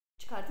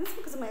Çıkardınız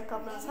mı kızım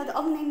ayakkabılarınızı? Hadi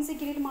alın elinize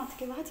girelim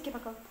artık eve. Hadi gel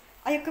bakalım.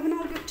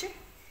 Ayakkabını al Gökçe.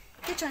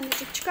 Geç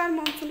anneciğim. Çıkar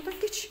montunu da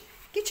geç.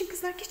 Geçin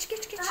kızlar geç.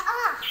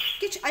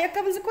 Geç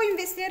ayakkabınızı koyun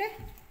vestiyere.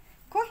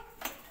 Koy.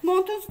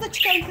 Montunuzu da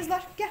çıkarın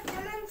kızlar. Gel.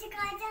 Hemen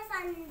çıkaracağız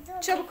anne.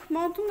 Dur. Çabuk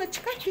montunu da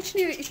çıkar. Geçin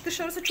eve. İç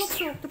dışarısı çok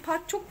soğuktu.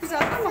 Park çok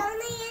güzeldi ama.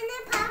 Sonra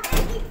yine parka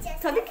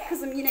gideceğiz. Tabii ki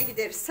kızım yine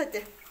gideriz.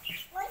 Hadi.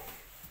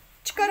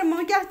 Çıkarın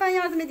bunu. Gel ben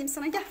yardım edeyim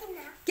sana. Gel.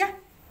 Gel.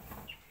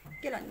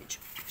 Gel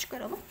anneciğim.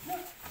 Çıkaralım.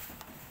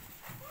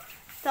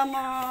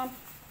 Tamam.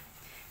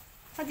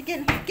 Hadi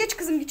gelin. Geç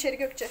kızım içeri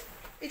Gökçe.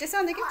 Ece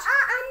sen de geç.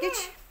 Anne.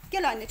 Geç.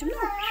 Gel anneciğim.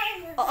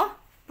 Ne? Aa,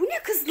 bu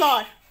ne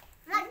kızlar?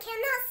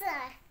 Makinesi.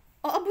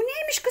 Aa, bu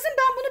neymiş kızım?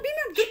 Ben bunu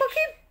bilmiyorum. Dur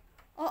bakayım.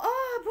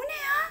 Aa, bu ne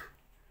ya?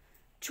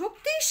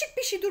 Çok değişik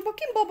bir şey. Dur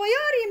bakayım. Babayı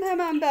arayayım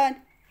hemen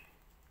ben.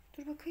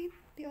 Dur bakayım.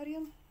 Bir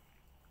arayalım.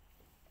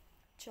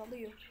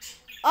 Çalıyor.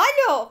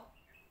 Alo.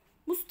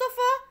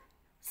 Mustafa.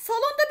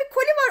 Salonda bir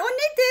koli var. O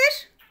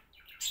nedir?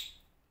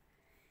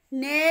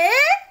 Ne?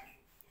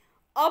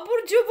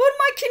 Abur Cubur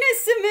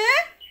makinesi mi?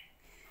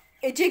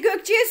 Ece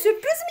Gökçe'ye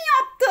sürpriz mi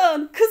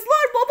yaptın?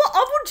 Kızlar baba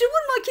abur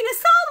cubur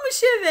makinesi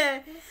almış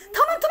eve.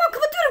 Tamam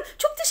kapatıyorum.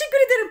 Çok teşekkür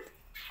ederim.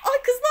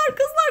 Ay kızlar.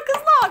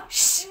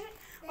 Şşş.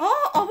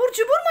 Abur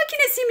cubur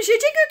makinesiymiş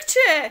Ece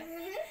Gökçe.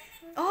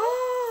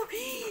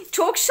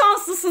 Çok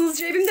şanslısınız.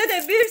 Cebimde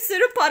de bir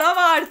sürü para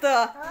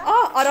vardı.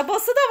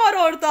 Arabası da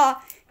var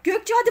orada.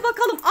 Gökçe hadi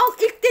bakalım al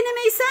ilk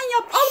denemeyi sen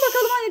yap. Al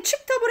bakalım anne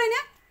çık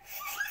taburene.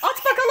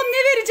 At bakalım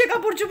ne verecek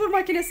abur cubur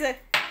makinesi.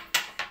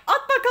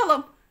 At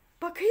bakalım.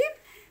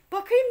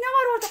 Bakayım ne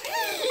var orada.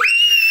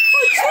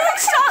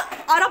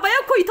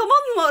 Arabaya koy tamam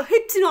mı?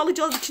 Hepsini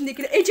alacağız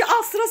içindekileri. Ece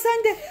al sıra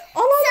sende.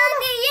 Al.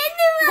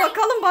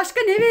 Bakalım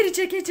başka ne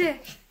verecek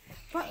Ece.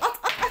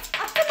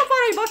 Attın mı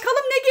parayı?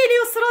 Bakalım ne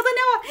geliyor sırada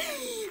ne var?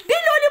 Bir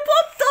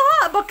lollipop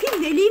daha.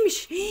 Bakayım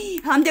neliymiş.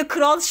 Hem de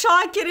Kral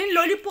Şakir'in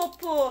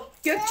lollipopu.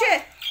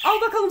 Gökçe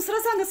al bakalım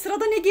sıra sende.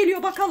 Sırada ne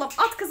geliyor bakalım.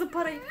 At kızım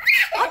parayı.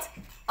 At.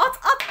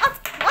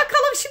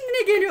 Bakalım şimdi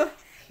ne geliyor.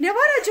 Ne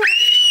var acaba?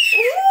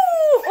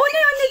 O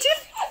ne anneciğim?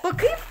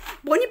 Bakayım.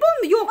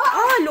 Bonibon mu? Yok.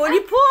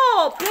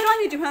 Lollipop. Ver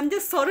anneciğim hem de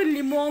sarı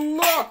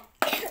limonlu.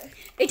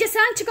 Ece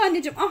sen çık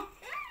anneciğim.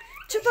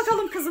 Çık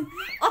bakalım kızım.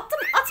 Attım.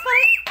 At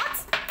parayı. At.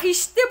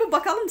 İşte bu.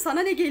 Bakalım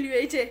sana ne geliyor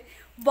Ece.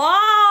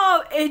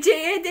 Wow.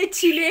 Ece'ye de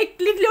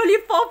çilekli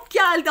lollipop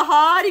geldi.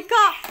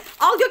 Harika.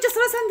 Al Gökçe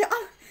sıra sende.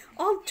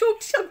 Al.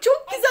 Çok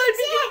güzel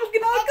bir gün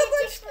bugün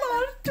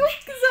arkadaşlar.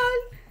 Çok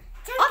güzel.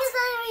 Çok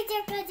güzel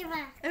olacak acaba.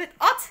 Evet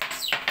at.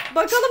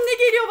 Bakalım ne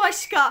geliyor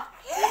başka.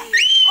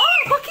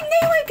 Bakayım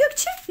ne o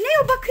Gökçe? Ne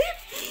o bakayım.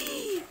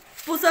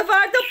 Bu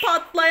sefer de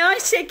patlayan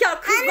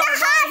şeker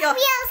kızlar var ya.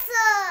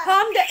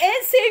 Hem de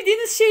en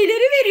sevdiğiniz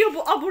şeyleri veriyor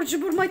bu abur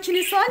cubur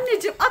makinesi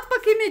anneciğim. At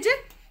bakayım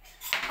Ece.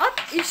 At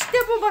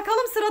işte bu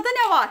bakalım sırada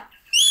ne var.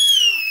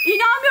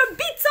 İnanmıyorum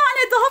bir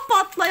tane daha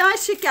patlayan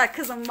şeker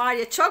kızım var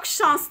ya çok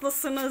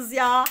şanslısınız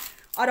ya.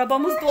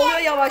 Arabamız doluyor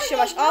yavaş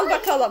yavaş al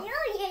bakalım.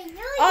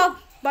 Al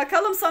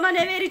bakalım sana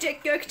ne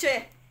verecek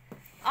Gökçe.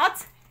 At.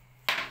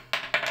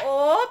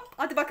 Hop.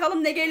 Hadi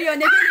bakalım ne geliyor.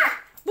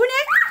 Bu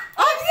ne?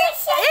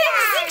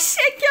 Emzik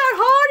şeker.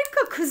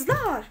 Harika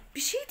kızlar.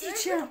 Bir şey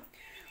diyeceğim.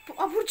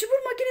 Bu abur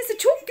cubur makinesi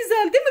çok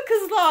güzel değil mi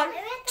kızlar?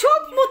 Evet.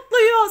 Çok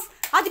mutluyuz.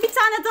 Hadi bir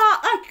tane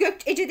daha.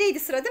 Ece'deydi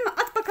sıra değil mi?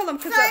 At bakalım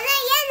kızım. Sonra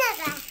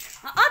yeniden.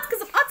 At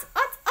kızım at.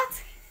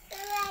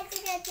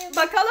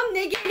 Bakalım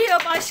ne geliyor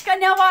başka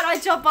ne var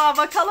acaba?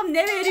 Bakalım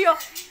ne veriyor?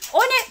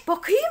 O ne?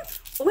 Bakayım.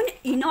 O ne?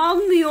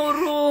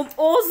 İnanmıyorum.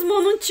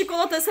 Ozmo'nun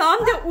çikolatası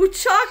hem de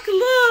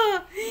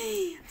uçaklı.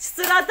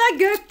 Sırada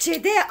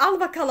Gökçe'de. Al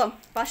bakalım.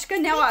 Başka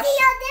ne var?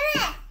 Bitiyor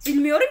değil mi?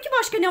 Bilmiyorum ki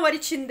başka ne var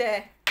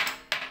içinde.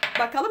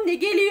 Bakalım ne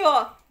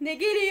geliyor?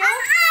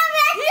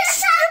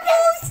 İşte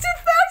bu.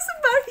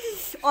 Süper.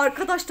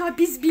 Arkadaşlar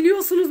biz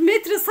biliyorsunuz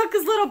Metre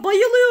sakızlara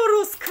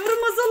bayılıyoruz.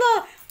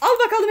 Kırmızılı. Al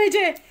bakalım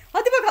Ece.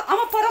 Hadi bakalım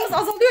ama paramız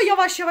azalıyor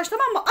yavaş yavaş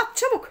tamam mı? At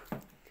çabuk.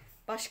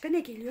 Başka ne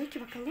geliyor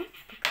ki bakalım?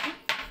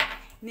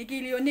 Ne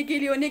geliyor?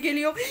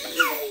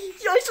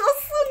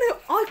 Yaşasın.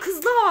 Ay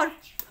kızlar.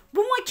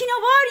 Bu makine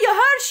var ya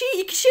her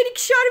şeyi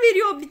ikişer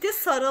veriyor. Bir de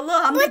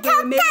sarılı hem de Bu çok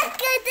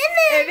tatlı değil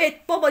mi?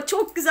 Evet baba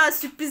çok güzel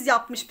sürpriz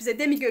yapmış bize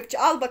değil mi Gökçe?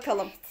 Al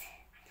bakalım.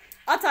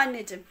 At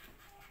anneciğim.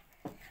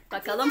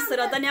 Bakalım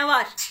sırada ne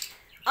var?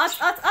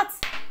 At.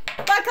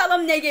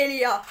 Bakalım ne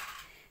geliyor?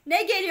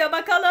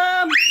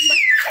 Bakalım.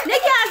 Ne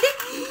geldi?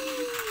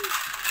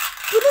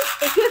 Durun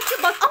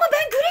Gökçe bak ama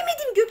ben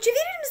göremedim. Gökçe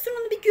verir misin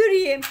onu bir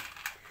göreyim?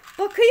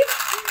 Bakayım.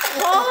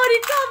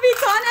 Harika bir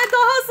tane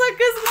daha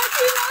sakız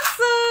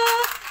makinesi.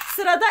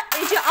 Sırada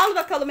Ece al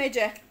bakalım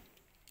Ece.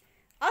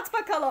 At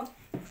bakalım.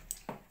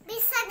 Bir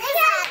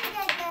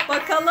sakız.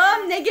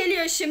 Bakalım ne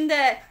geliyor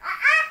şimdi?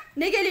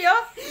 Ne geliyor?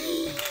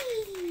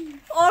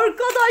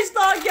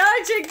 Arkadaşlar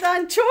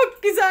gerçekten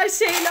çok güzel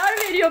şeyler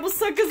veriyor bu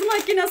sakız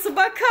makinesi.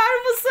 Bakar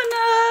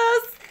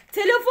mısınız?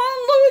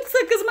 Telefonlu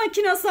sakız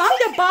makinesi hem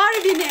de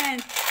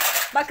Barbie'nin.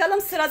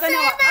 Bakalım sırada ne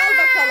var? Al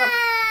bakalım.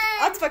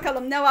 At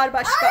bakalım ne var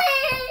başka?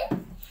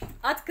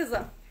 At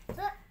kızım.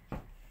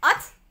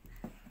 At.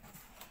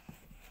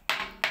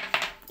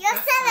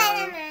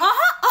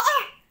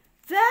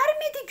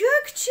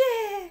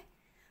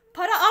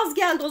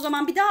 geldi o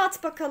zaman. Bir daha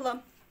at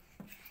bakalım.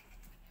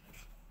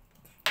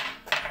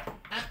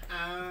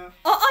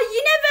 Aa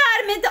yine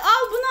vermedi.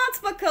 Al bunu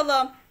at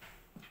bakalım.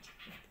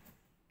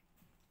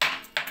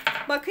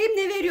 Bakayım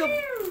ne veriyor.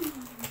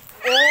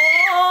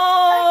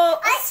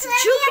 Oo!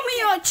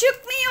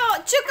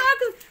 Çıkmıyor. Çık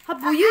arkadaş.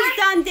 Ha bu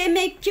yüzden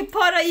demek ki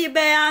parayı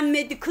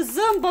beğenmedi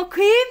kızım.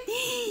 Bakayım.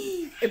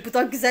 Bu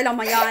da güzel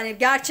ama yani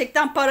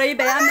gerçekten parayı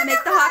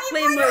beğenmemekte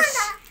haklıymış.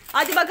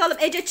 Hadi bakalım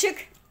Ece çık.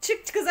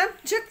 Çık kızım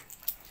çık.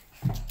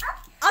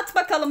 At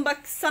bakalım bak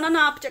sana ne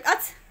yapacak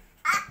at.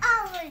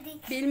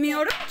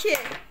 Bilmiyorum ki.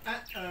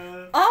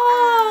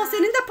 Aa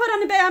senin de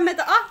paranı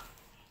beğenmedi. Al.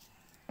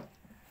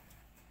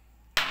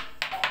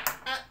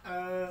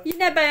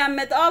 Yine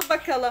beğenmedi. Al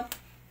bakalım.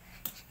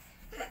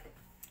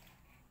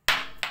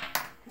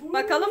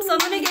 Bakalım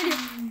sana ne geliyor.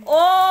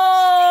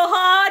 Oo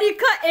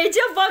harika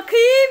Ece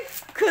bakayım.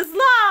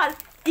 Kızlar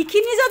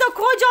ikinize de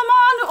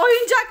kocaman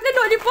oyuncaklı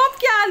lollipop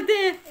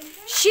geldi.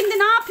 Şimdi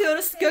ne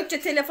yapıyoruz?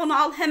 Gökçe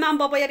telefonu al. Hemen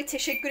babaya bir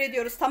teşekkür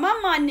ediyoruz.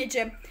 Tamam mı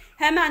anneciğim?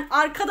 Hemen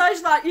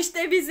arkadaşlar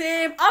işte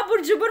bizim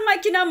abur cubur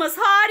makinamız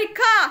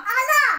harika.